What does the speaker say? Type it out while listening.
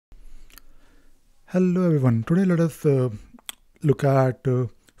Hello everyone. Today let us look at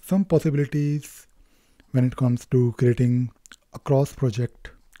some possibilities when it comes to creating a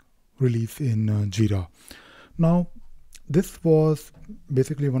cross-project release in Jira. Now, this was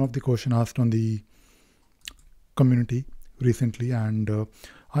basically one of the questions asked on the community recently, and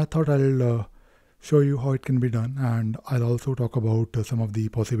I thought I'll show you how it can be done, and I'll also talk about some of the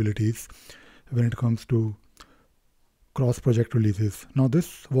possibilities when it comes to cross-project releases. Now,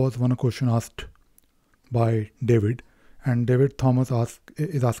 this was one question asked by David, and David Thomas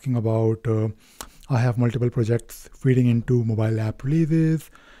is asking about I have multiple projects feeding into mobile app releases,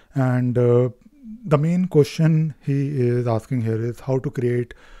 and the main question he is asking here is how to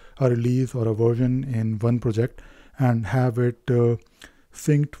create a release or a version in one project and have it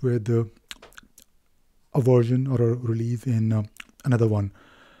synced with a version or a release in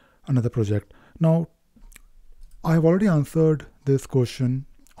another project. Now, I have already answered this question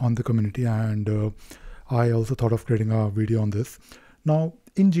on the community, and I also thought of creating a video on this. Now,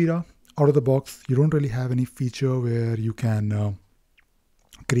 in Jira, out of the box, you don't really have any feature where you can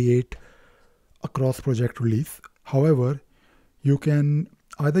create a cross-project release. However, you can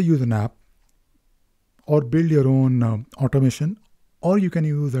either use an app or build your own automation, or you can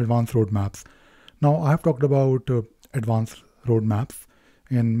use advanced roadmaps. Now, I have talked about advanced roadmaps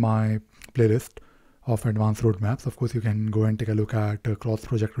in my playlist of advanced roadmaps. Of course, you can go and take a look at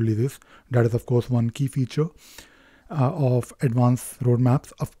cross-project releases. That is, of course, one key feature of advanced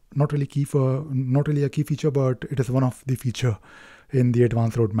roadmaps. Not really a key feature, but it is one of the feature in the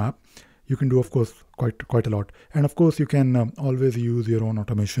advanced roadmap. You can do, of course, quite a lot. And of course, you can always use your own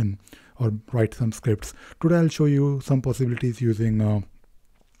automation or write some scripts. Today, I'll show you some possibilities using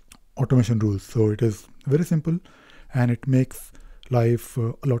automation rules. So it is very simple, and it makes life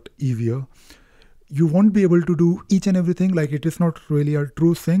a lot easier. You won't be able to do each and everything, like it is not really a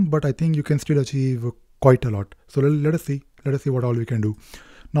true sync, but I think you can still achieve quite a lot. So let us see what all we can do.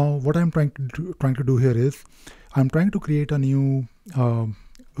 Now, what I'm trying to do here is I'm trying to create a new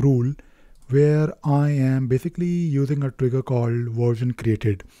rule where I am basically using a trigger called version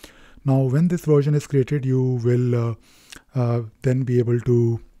created. Now, when this version is created, you will then be able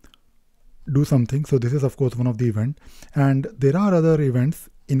to do something. So this is, of course, one of the events, and there are other events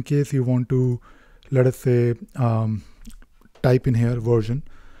in case you want to, let us say, type in here version.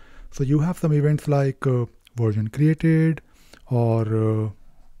 So you have some events like version created, or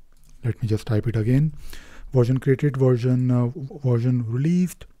let me just type it again: version created, version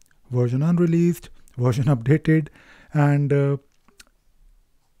released, version unreleased, version updated. And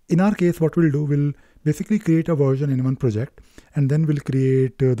in our case, what we'll do, we'll basically create a version in one project, and then we'll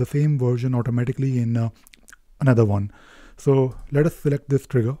create the same version automatically in another one. So let us select this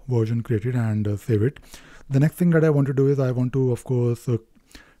trigger, version created, and save it. The next thing that I want to do is I want to, of course,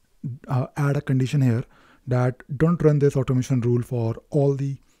 add a condition here that don't run this automation rule for all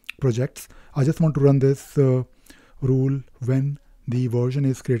the projects. I just want to run this rule when the version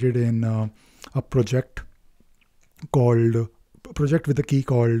is created in a project with a key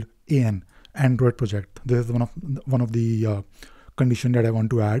called AN, Android project. This is one of the condition that I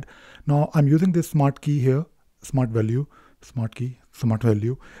want to add. Now I'm using this smart key here, smart value,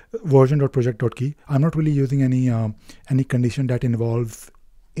 version.project.key. I'm not really using any condition that involves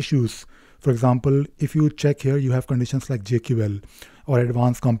issues. For example, if you check here, you have conditions like JQL or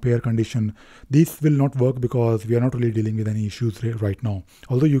advanced compare condition. These will not work because we are not really dealing with any issues right now.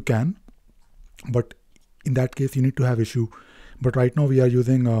 Although you can, but in that case, you need to have issue. But right now we are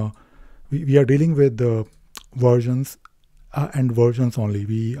using, we are dealing with the versions and versions only.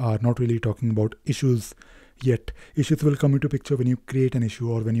 We are not really talking about issues yet. Issues will come into picture when you create an issue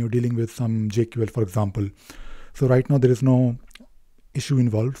or when you're dealing with some JQL, for example. So right now there is no issue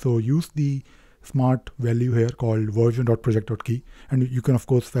involved. So use the smart value here called version.project.key, and you can of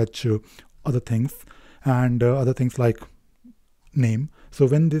course fetch other things and other things like name. So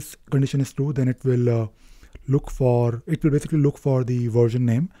when this condition is true, then it will basically look for the version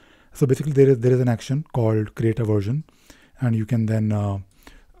name. So basically there is an action called create a version, and you can then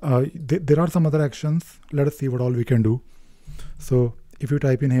there are some other actions. Let us see what all we can do. So if you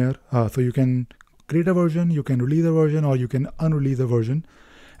type in here, so you can create a version, you can release a version, or you can unrelease a version.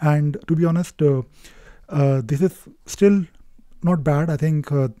 And to be honest, this is still not bad. I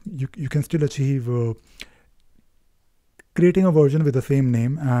think you can still achieve creating a version with the same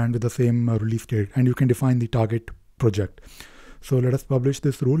name and with the same release date, and you can define the target project. So let us publish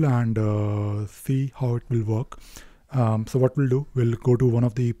this rule and see how it will work. So what we'll do, we'll go to one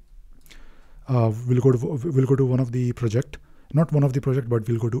of the project, not one of the project, but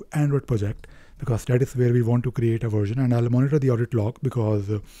we'll go to Android project, because that is where we want to create a version, and I'll monitor the audit log because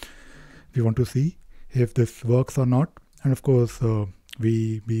we want to see if this works or not. And of course,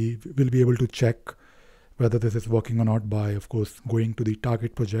 we will be able to check whether this is working or not by, of course, going to the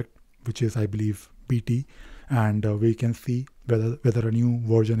target project, which is, I believe, BT, and we can see whether a new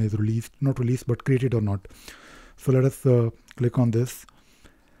version is not released, but created or not. So let us click on this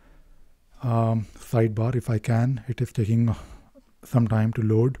sidebar if I can. It is taking some time to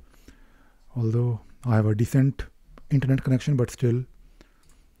load, although I have a decent internet connection, but still.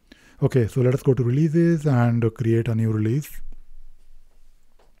 Okay, so let us go to releases and create a new release.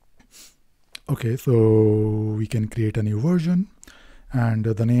 Okay, so we can create a new version, and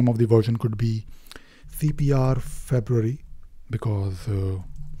the name of the version could be CPR February, because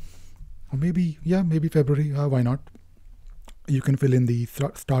or maybe February, why not? You can fill in the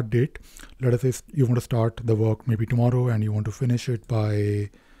start date. Let us say you want to start the work maybe tomorrow and you want to finish it by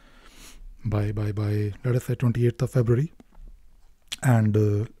let us say 28th of February. And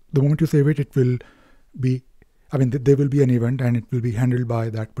the moment you save it, it will be, there will be an event and it will be handled by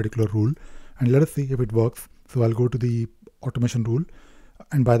that particular rule. And let us see if it works. So I'll go to the automation rule.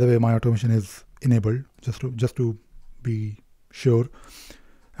 And by the way, my automation is enabled just to be sure.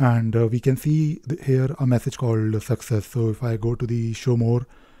 And we can see here a message called success. So if I go to the show more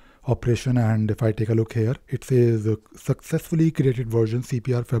operation and if I take a look here, it says successfully created version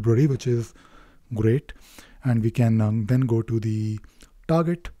CPR February, which is great. And we can then go to the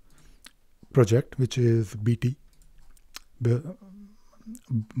target project, which is BT,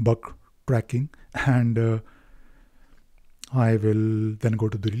 bug tracking, and I will then go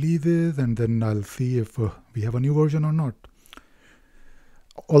to the releases and then I'll see if we have a new version or not.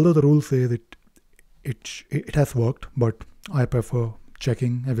 Although the rule says it has worked, but I prefer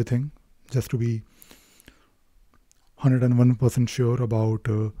checking everything just to be 101% sure about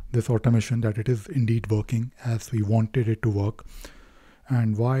this automation, that it is indeed working as we wanted it to work.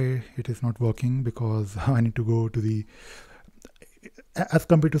 And why it is not working, because I need to go to the, as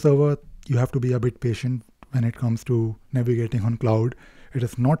compared to server, you have to be a bit patient when it comes to navigating on cloud. It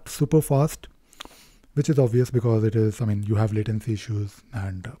is not super fast, which is obvious because it is, you have latency issues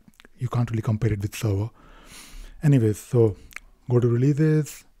and you can't really compare it with server. Anyways, so go to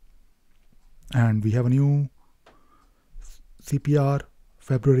releases and we have a new CPR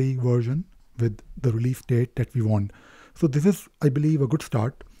February version with the release date that we want. So this is, I believe, a good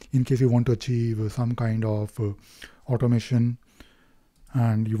start in case you want to achieve some kind of automation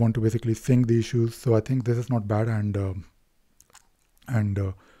and you want to basically sync the issues. So I think this is not bad, and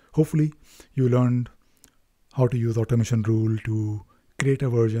hopefully you learned how to use automation rule to create a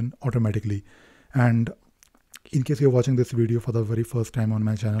version automatically. And in case you're watching this video for the very first time on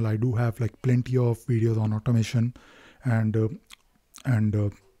my channel, I do have plenty of videos on automation, and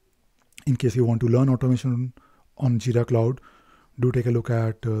in case you want to learn automation on Jira Cloud, do take a look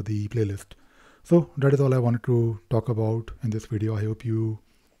at the playlist. So that is all I wanted to talk about in this video. I hope you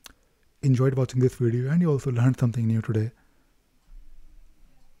enjoyed watching this video and you also learned something new today.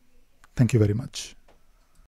 Thank you very much.